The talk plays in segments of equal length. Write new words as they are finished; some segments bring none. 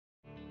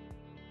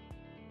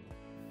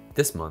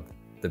This month,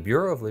 the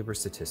Bureau of Labor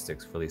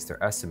Statistics released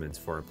their estimates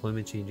for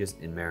employment changes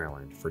in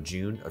Maryland for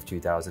June of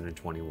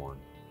 2021.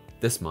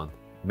 This month,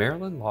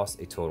 Maryland lost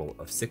a total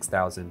of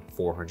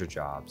 6,400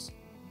 jobs.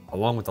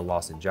 Along with the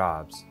loss in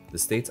jobs, the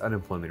state's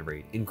unemployment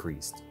rate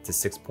increased to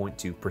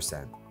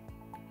 6.2%.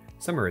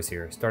 Summer is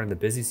here, starting the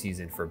busy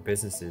season for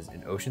businesses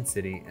in Ocean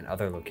City and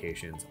other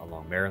locations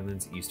along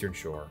Maryland's eastern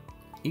shore.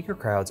 Eager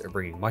crowds are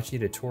bringing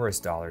much-needed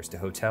tourist dollars to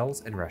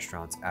hotels and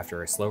restaurants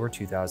after a slower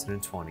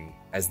 2020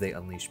 as they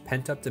unleash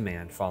pent-up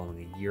demand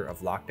following a year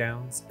of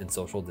lockdowns and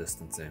social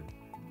distancing.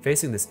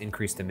 Facing this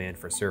increased demand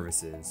for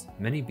services,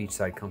 many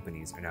beachside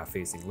companies are now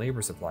facing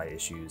labor supply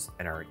issues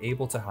and are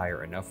unable to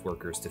hire enough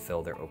workers to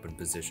fill their open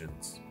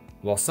positions.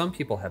 While some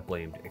people have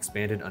blamed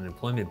expanded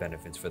unemployment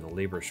benefits for the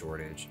labor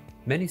shortage,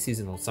 many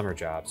seasonal summer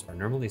jobs are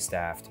normally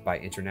staffed by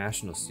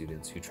international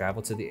students who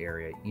travel to the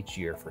area each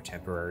year for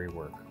temporary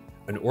work.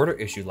 An order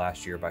issued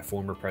last year by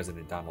former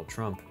President Donald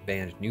Trump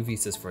banned new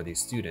visas for these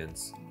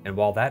students, and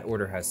while that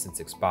order has since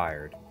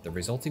expired, the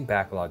resulting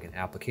backlog in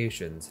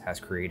applications has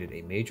created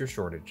a major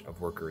shortage of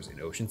workers in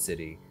Ocean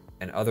City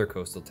and other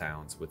coastal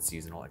towns with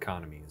seasonal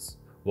economies.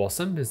 While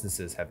some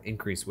businesses have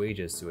increased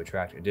wages to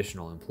attract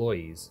additional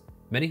employees,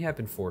 many have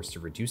been forced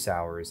to reduce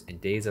hours and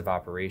days of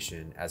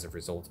operation as a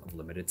result of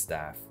limited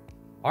staff.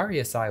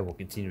 RESI will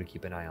continue to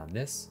keep an eye on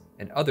this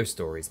and other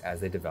stories as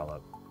they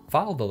develop.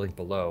 Follow the link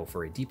below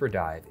for a deeper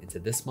dive into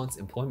this month's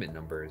employment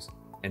numbers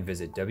and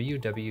visit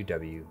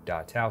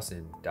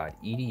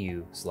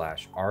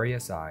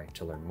www.towson.edu/RESI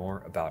to learn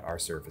more about our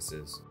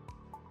services.